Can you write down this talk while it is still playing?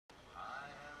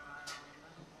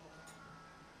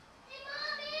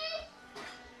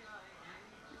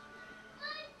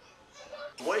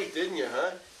did, didn't you,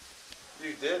 huh?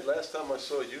 You did. Last time I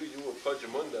saw you, you were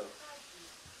Pudgemundo.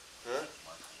 Huh?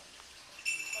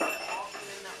 In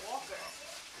that walker.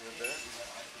 You bet.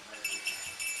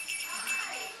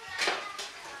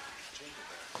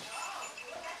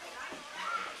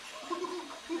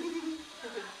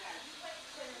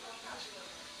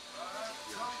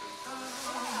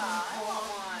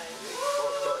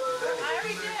 I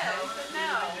already did. I said no.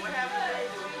 We're having a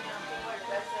baby. We can't afford it.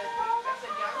 I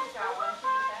said Young's got one. She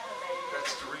just had a baby.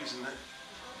 That's the reason that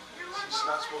she's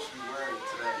not supposed to be wearing it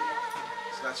today.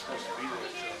 It's not supposed to be there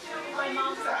today. My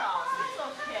mom's house. It's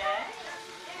okay.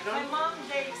 My mom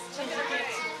bakes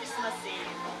cheesecakes for Christmas Eve.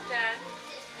 Dad.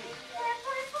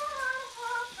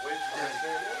 Wait for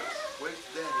Daddy. Wait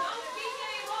for Daddy.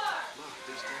 Look,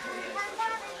 there's Daddy.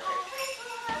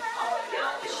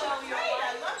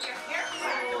 I love your hair.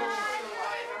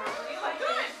 You look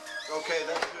good. Okay,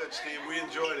 that's good, Steve. We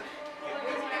enjoyed it.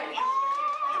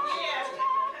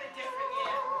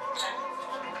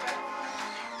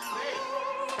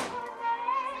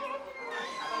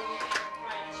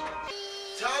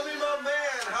 Tommy, my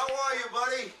man, how are you,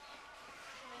 buddy?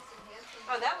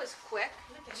 Oh, that was quick.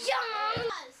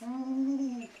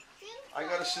 I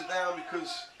gotta sit down because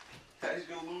Daddy's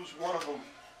gonna lose one of them.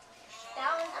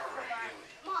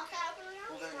 Pull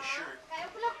down your shirt.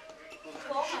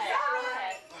 Go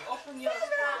ahead. Open yours,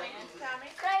 Tommy.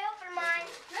 Can I open mine?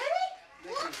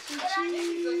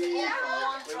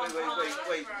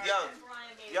 Wait.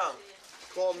 Young.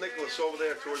 Call Nicholas over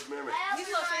there towards Mimi. He's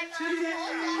looking.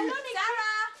 Hello,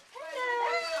 Sarah.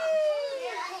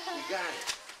 You got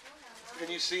it. Can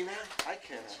you see now? I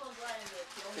can't.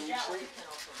 Can you see?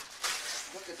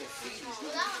 Look at the feet.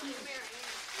 Look at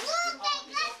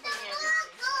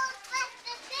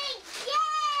the thing.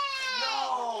 Yay!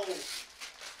 No!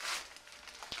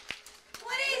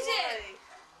 What is it?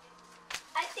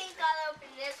 I think I'll open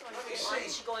this one. Let me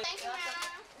see. Thank you,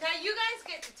 Mama. Now you guys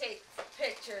get to take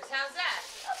pictures. How's that?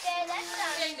 Okay, that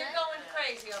sounds Jane, you're good. going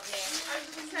crazy over there. I was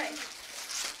gonna say.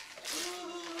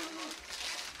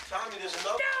 Tommy, there's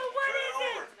another. No, what Turn is it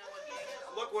over.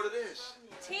 Look what it is.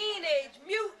 Teenage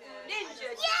Mutant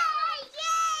Ninja. Yay!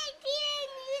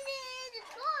 Teenage Mutant Ninja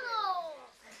Turtles!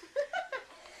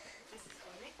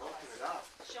 Open it up.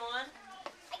 Sean,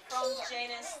 from Jane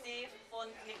and Steve for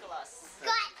Nicholas.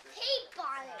 Got tape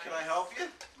on it. Can I help you?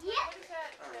 Yep.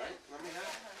 All right, let me have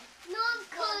it. No,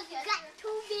 because you got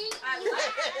too big.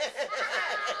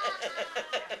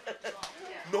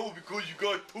 No, because you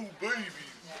got two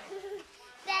babies.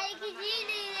 Daddy, could you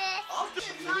do this? I'll do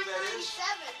it. You know who that is?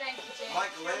 Thank you, Jane.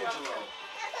 Michelangelo.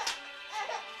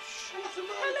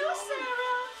 Hello,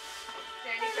 Sarah.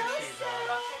 Hello,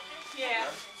 Sarah. Yeah.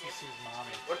 This is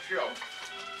mommy. What show?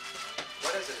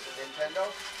 What is it? Is it Nintendo?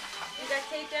 You got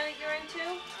tape down at your end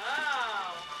too?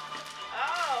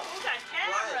 Oh, who got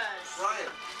cameras?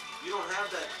 Brian, you don't have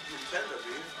that Nintendo, do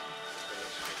you?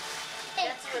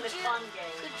 That's for the fun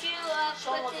game. Could you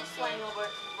Sean put was this playing in? over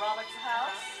at Robert's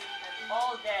house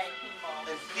all day, pinball.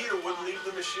 And Peter wouldn't leave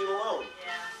the machine alone.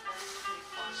 Yeah.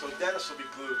 So Dennis will be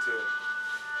glued to it.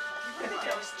 Look at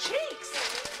those cheeks.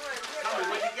 Tommy,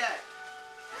 what'd you get?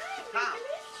 Tom.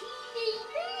 Teenage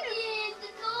Mutant Ninja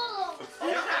Turtles.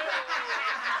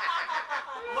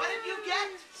 What did you get?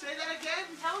 Say that again.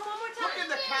 Tell him one more Look time. in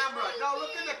the camera. No,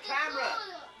 look in the camera.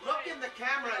 Look in the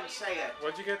camera and say it.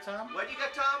 What'd you get, Tom? What did you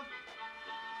get, Tom?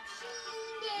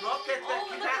 Look at the Oh,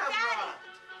 look at camera.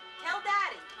 Tell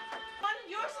Daddy.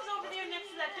 Yours is over there next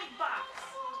to that big box.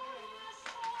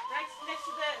 Next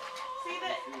to the, see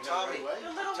the Tommy.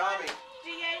 little Tommy. one?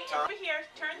 DA, Tom. over here.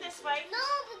 Turn this way. No,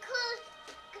 because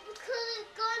it's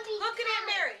gonna be. Look at Aunt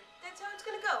Mary. That's how it's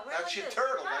gonna go. Right That's like your this.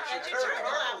 turtle. That's your That's turtle. your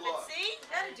turtle Turtle outfit. look. See?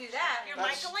 Gotta do that. You're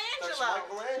That's Michelangelo.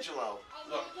 Michelangelo.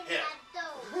 Look, here.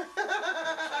 What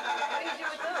do you do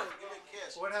with those? Give me a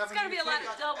kiss. What There's happened gotta to be a your lot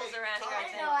kids? of doubles around here. I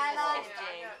think. No, I lost This is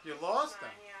Jane. You lost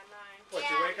them. What,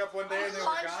 you wake up one day and they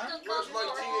were gone? Where's my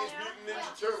Teenage Mutant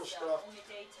Ninja Turtle stuff? Only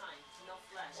daytime, no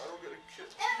flesh. I don't get a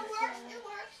kiss. It works. It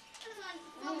works.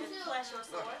 Is flesh or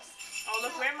sauce? Oh,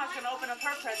 look, Grandma's gonna open up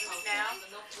her presents now.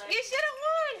 You should have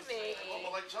warned me. Oh,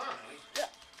 the lights on, honey.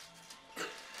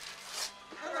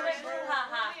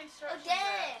 Ha Oh,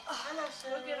 Dad.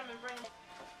 Go get them and bring them.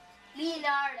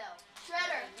 Leonardo.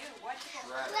 Shredder.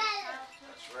 Shredder.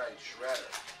 That's right, Shredder.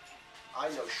 I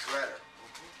know Shredder.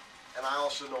 And I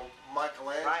also know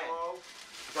Michelangelo,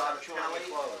 Donatello.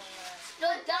 No,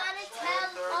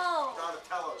 Donatello.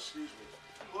 Donatello, excuse me.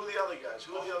 Who are the other guys?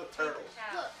 Who are the other turtles?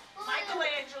 Look.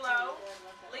 Michelangelo,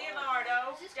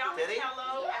 Leonardo,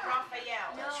 Donatello, and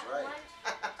Raphael. That's right.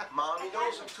 Mommy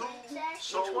knows them too.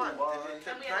 So Which one? do I.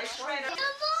 Then we have Shredder. The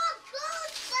more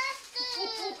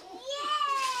Ghostbusters.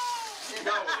 Yay!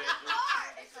 No, it isn't.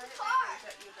 It's a car.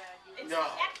 It's No.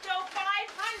 the Ecto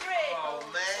 500. Oh,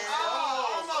 man.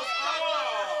 Almost.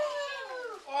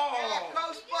 Oh.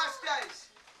 Ghostbusters.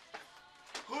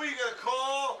 Who are you gonna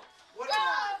call? What?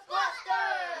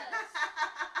 Ghostbusters!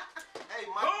 Hey,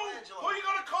 Who? Michelangelo. Who are you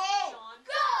gonna call?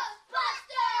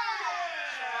 Ghostbusters!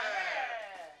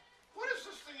 What is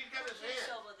this thing you got in his It's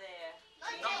hand? over there.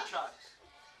 Nunchucks.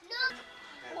 No.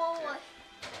 Boy.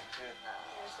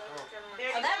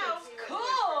 There Oh, you that go. looks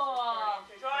cool.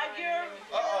 Drive your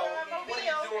Uh-oh. What are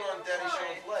you doing on Daddy's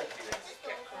show's leg here?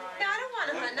 No, I don't want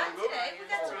to hunt. Not today. We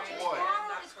got some Boy.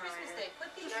 tomorrow is Christmas Day.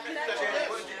 Put these in back Hey,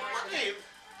 over. Steve,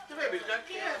 the baby's got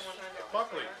gas.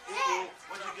 Buckley.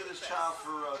 What'd you get this child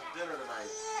for dinner tonight?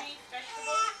 beef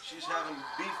vegetables. She's having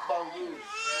beef bangoos.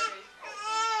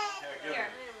 Here,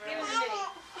 give him the mini.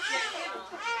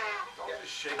 Don't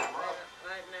just shake them up.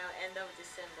 Right now, end of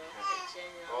December.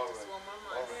 January. All Just right. one more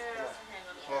All month. right. Hang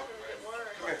on. Talk.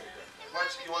 Come here.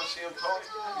 You want to see him talk?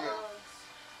 Come here.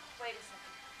 Wait a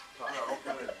second. No,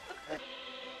 open it.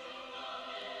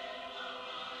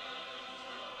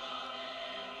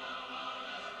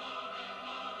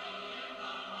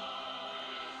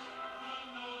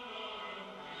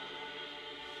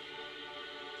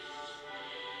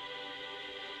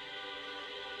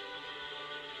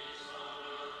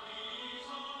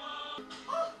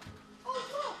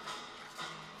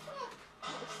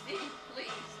 Steve,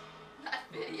 please. Not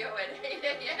video at 8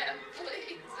 a.m.,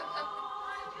 please.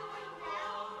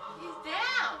 He's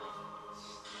down.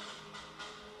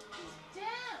 He's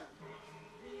down.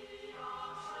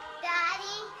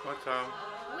 Daddy, What, Tom?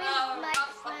 where's my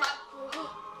friend?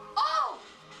 Oh,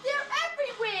 they're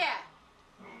everywhere.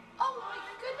 Oh my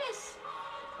goodness.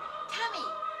 Tommy.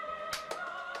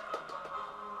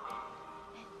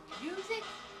 And music.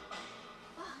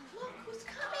 Oh, look who's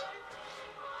coming.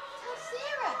 Tell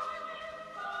Sarah.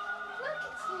 Look,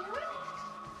 it's Sarah.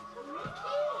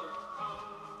 Okay.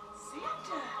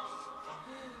 Santa.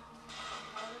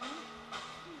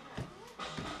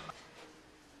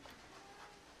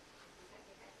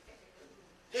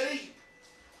 Did he?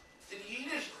 Did he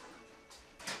eat it?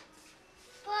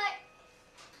 But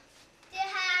they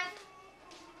have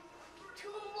 2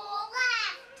 more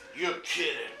left. You're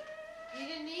kidding. You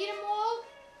didn't eat them all?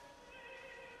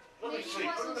 Let me Maybe he see.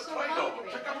 Put wasn't the so plate over.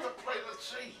 hungry, Pick up huh? the plate. Let's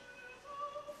see.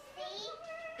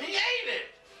 See? He ate it.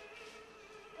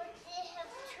 But they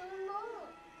have 2 more.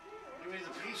 You mean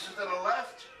the pieces that are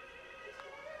left?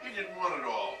 He didn't want it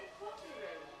all.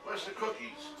 Where's the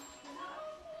cookies?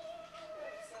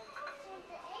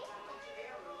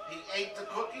 He ate the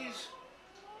cookies?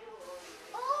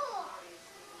 Oh,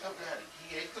 Tell Daddy,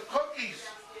 he ate the cookies.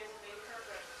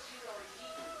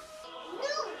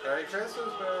 no. Merry Christmas,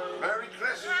 baby. Merry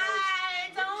Christmas.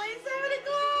 Hi, it's only 7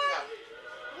 o'clock.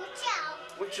 Watch out.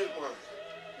 Which is one?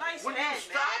 Nice Will you man,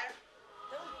 stop?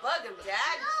 Don't bug him,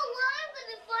 Dad. No, I'm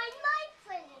going to find my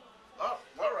present. Oh,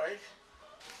 all right.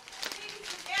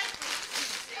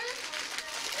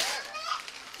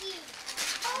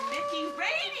 Mickey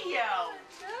Radio.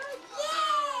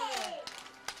 Yay!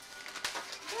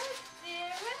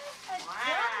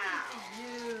 Wow.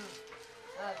 You.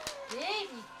 A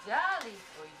baby dolly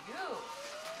for you.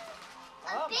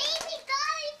 A baby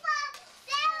dolly from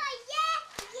Sarah,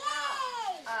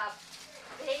 yay! A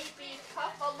baby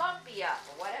Puffalompia,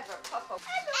 or whatever Puffa.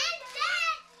 And that,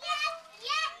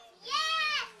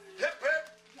 yes! Hip hip,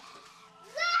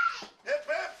 Right! hip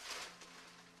hip.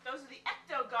 Those are the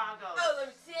Ecto goggles. Oh, let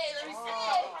me see. Let me see.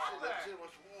 Let's see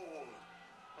what's. Ooh.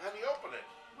 How do you open it?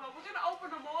 Well, we're gonna open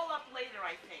them all up later,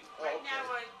 I think. Oh, Right okay. now,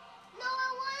 No, I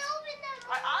want to open them.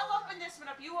 I'll open this one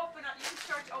up. You open up. You can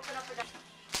start to open up the.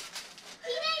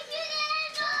 Teenage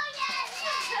Mutant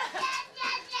Ninja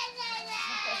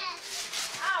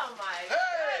yes! Oh my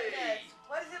Hey! goodness.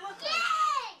 What does it look like?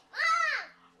 Yay! Mom!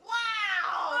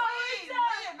 Wow! Hey,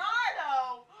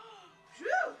 Leonardo!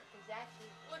 Phew! Is that the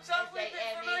Looks awfully bit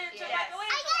familiar to yes. my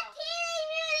I got Teenage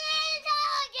Mutant Ninja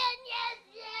again,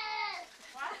 yes!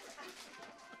 What?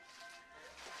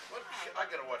 What? I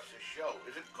gotta watch this show.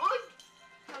 Is it good?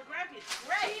 No, Grampy, it's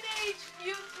great. Teenage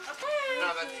Mutant. No,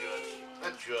 that's yours.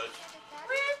 That's yours.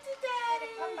 Where's the daddy?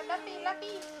 Puffalompia?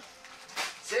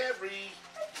 Terry.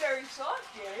 That's very soft,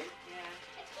 Jay. Yeah.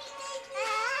 Teenage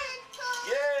Mutant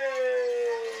Ninja!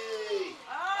 Yay!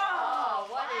 Oh,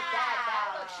 what is that? That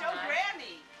Wow. looks Show nice.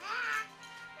 Grammy.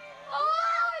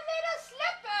 Oh, little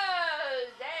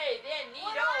slippers. Hey, they're neat.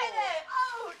 What are they?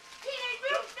 Oh, Teenage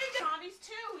Mutant Ninja. Tommy's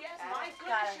too. Yes, my That's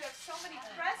goodness, gotta- you have so many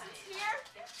presents here.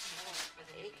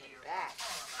 Take it back.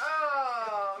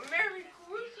 Oh, Merry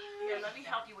Christmas. Here, let me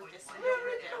help you with this one.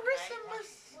 Merry Okay?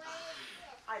 Christmas.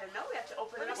 I don't know. We have to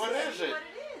open it up What and is see it? what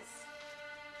it is.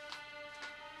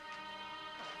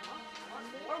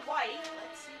 white.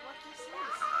 Let's see what this is.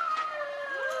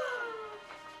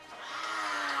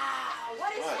 Wow,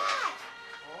 what is What? that?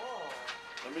 Oh.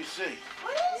 Let me see.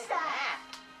 What is that?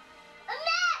 A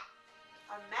mat.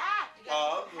 A mat. You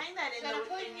gotta hang that in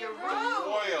your room.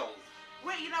 Oiled.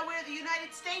 Wait, you know where the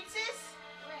United States is?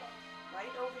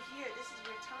 Right over here. This is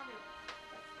where Tommy.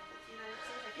 The United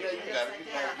States. Yeah, you got it. You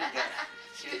got it. You got it.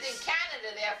 She was in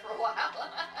Canada there for a while.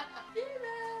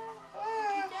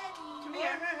 Come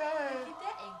here.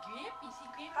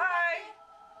 Hi.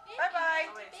 Bye-bye.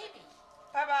 Baby.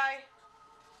 Bye-bye.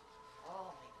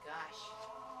 Oh my gosh.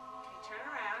 Okay, turn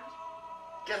around.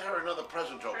 Get her another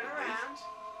present Turn open, please. around.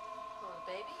 Little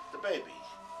baby. The baby.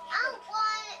 I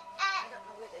want it I don't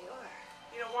know where they are.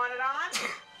 You don't want it on?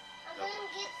 I'm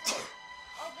gonna get some,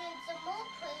 open some more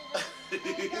presents.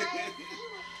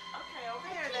 Okay, over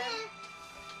here then.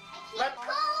 I can't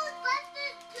close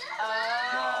buses too.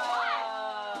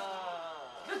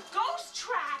 The ghost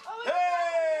trap.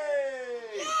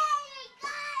 Hey! Yay, I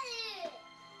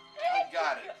I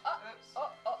got it.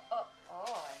 Oh.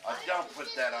 Don't put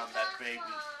that on that baby.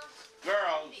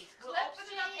 Girls. These We'll clips, open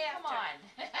it up come after. on.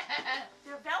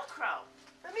 They're Velcro.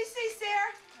 Let me see,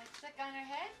 Sarah. Let's stick on her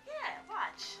head. Yeah,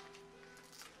 watch.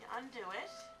 You undo it.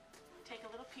 Take a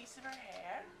little piece of her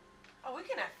hair. Oh, we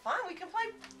can have fun. We can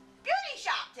play beauty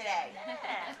shop today.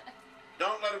 Yeah.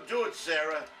 Don't let him do it,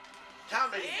 Sarah.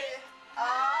 Tommy. See?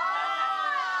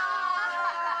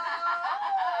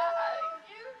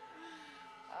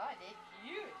 Oh, they're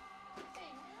cute.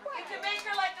 We can make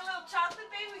her like a little chocolate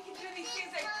baby. We can do these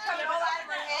things that come Yeah, all but out of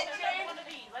her head, open up Jane. one of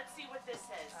these. Let's see what this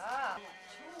is. Ah.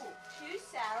 To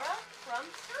Sarah from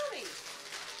Tommy. This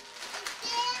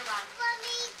for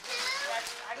me too.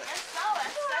 I guess so.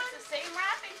 That's the same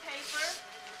wrapping paper.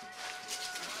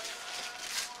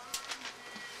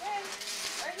 Hey,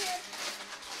 right here.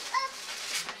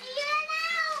 Here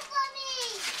now for me.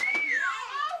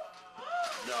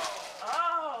 No.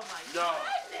 Oh my No.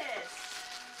 goodness.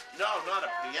 No, not a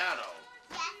piano.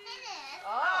 Yes, it is.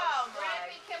 Oh, my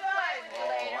Grampy can play with it Oh,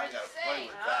 later I and gotta play sing.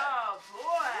 with that. Oh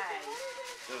boy.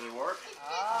 Does it work?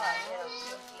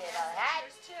 Little hat.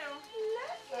 There's two.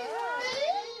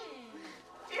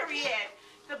 Period.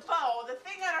 The bow, the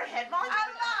thing on her head. Mom, I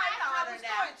don't know. I on her was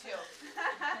now. going to.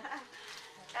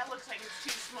 That looks like it's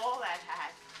too small, that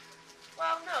hat.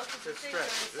 Well, no, because the It's things are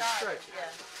stretchy. It's inside. stretchy.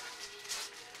 Yeah.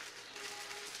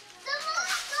 The more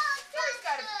She's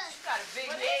got Ghostbusters. a big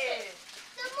What is head. it?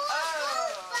 The more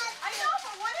Ghostbusters. I know,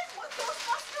 but what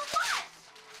Ghostbuster what?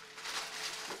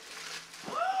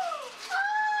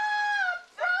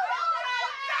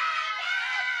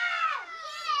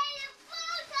 Yay, the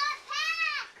food's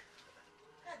unpacked.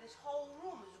 God, this whole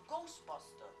room is a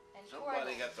Ghostbuster. And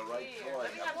Somebody got the right Here, toy.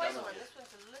 let me I'm have this telling one. you. This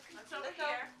one's a lick. It's over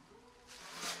here.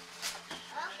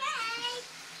 Okay.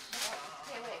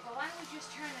 Okay, wait, well, why don't we just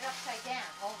turn it upside down?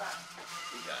 Hold on.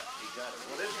 He got it.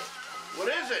 What is it? What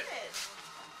is it?